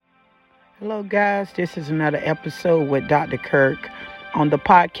Hello, guys. This is another episode with Dr. Kirk on the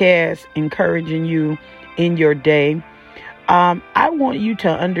podcast, encouraging you in your day. I want you to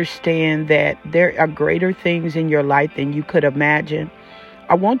understand that there are greater things in your life than you could imagine.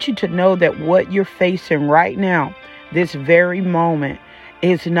 I want you to know that what you're facing right now, this very moment,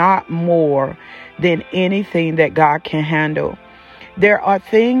 is not more than anything that God can handle. There are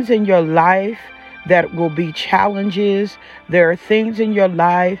things in your life that will be challenges. There are things in your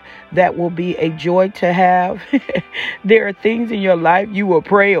life that will be a joy to have. There are things in your life you will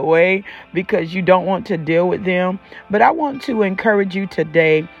pray away because you don't want to deal with them. But I want to encourage you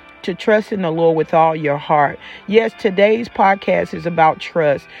today to trust in the Lord with all your heart. Yes, today's podcast is about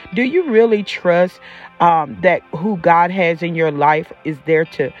trust. Do you really trust that who God has in your life is there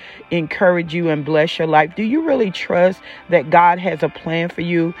to encourage you and bless your life? Do you really trust that God has a plan for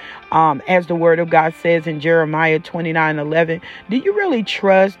you? As the word of God says in Jeremiah 29:11, do you really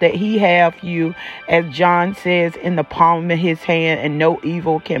trust that he have you, as John says, in the palm of his hand, and no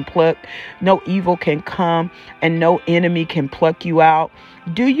evil can come, and no enemy can pluck you out?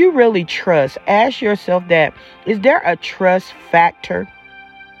 Do you really trust? Ask yourself that. Is there a trust factor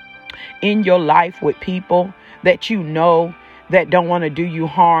in your life with people that you know that don't want to do you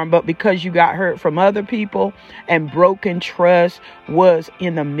harm, but because you got hurt from other people and broken trust was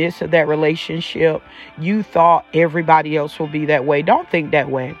in the midst of that relationship, you thought everybody else will be that way? Don't think that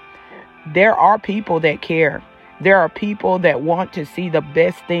way. There are people that care. There are people that want to see the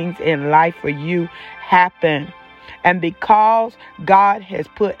best things in life for you happen. And because God has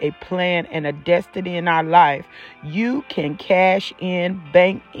put a plan and a destiny in our life, you can cash in,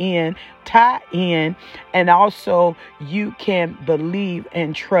 bank in, tie in, and also you can believe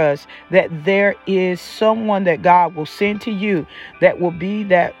and trust that there is someone that God will send to you that will be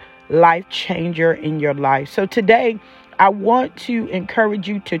that life changer in your life. So today, I want to encourage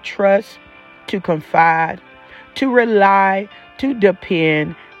you to trust, to confide, to rely, to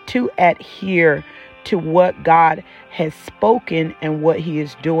depend, to adhere to what God has spoken and what he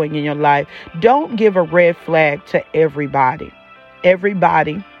is doing in your life. Don't give a red flag to everybody.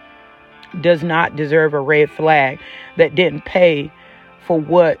 Everybody does not deserve a red flag that didn't pay for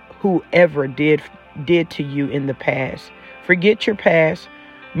what whoever did to you in the past. Forget your past.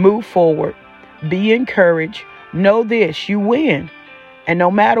 Move forward. Be encouraged. Know this, you win. And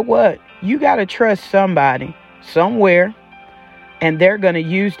no matter what, you got to trust somebody somewhere, and they're going to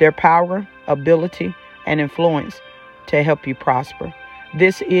use their power, ability, and influence to help you prosper.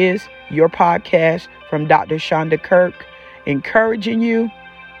 This is your podcast from Dr. Shonda Kirk, encouraging you.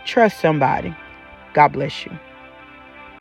 Trust somebody. God bless you.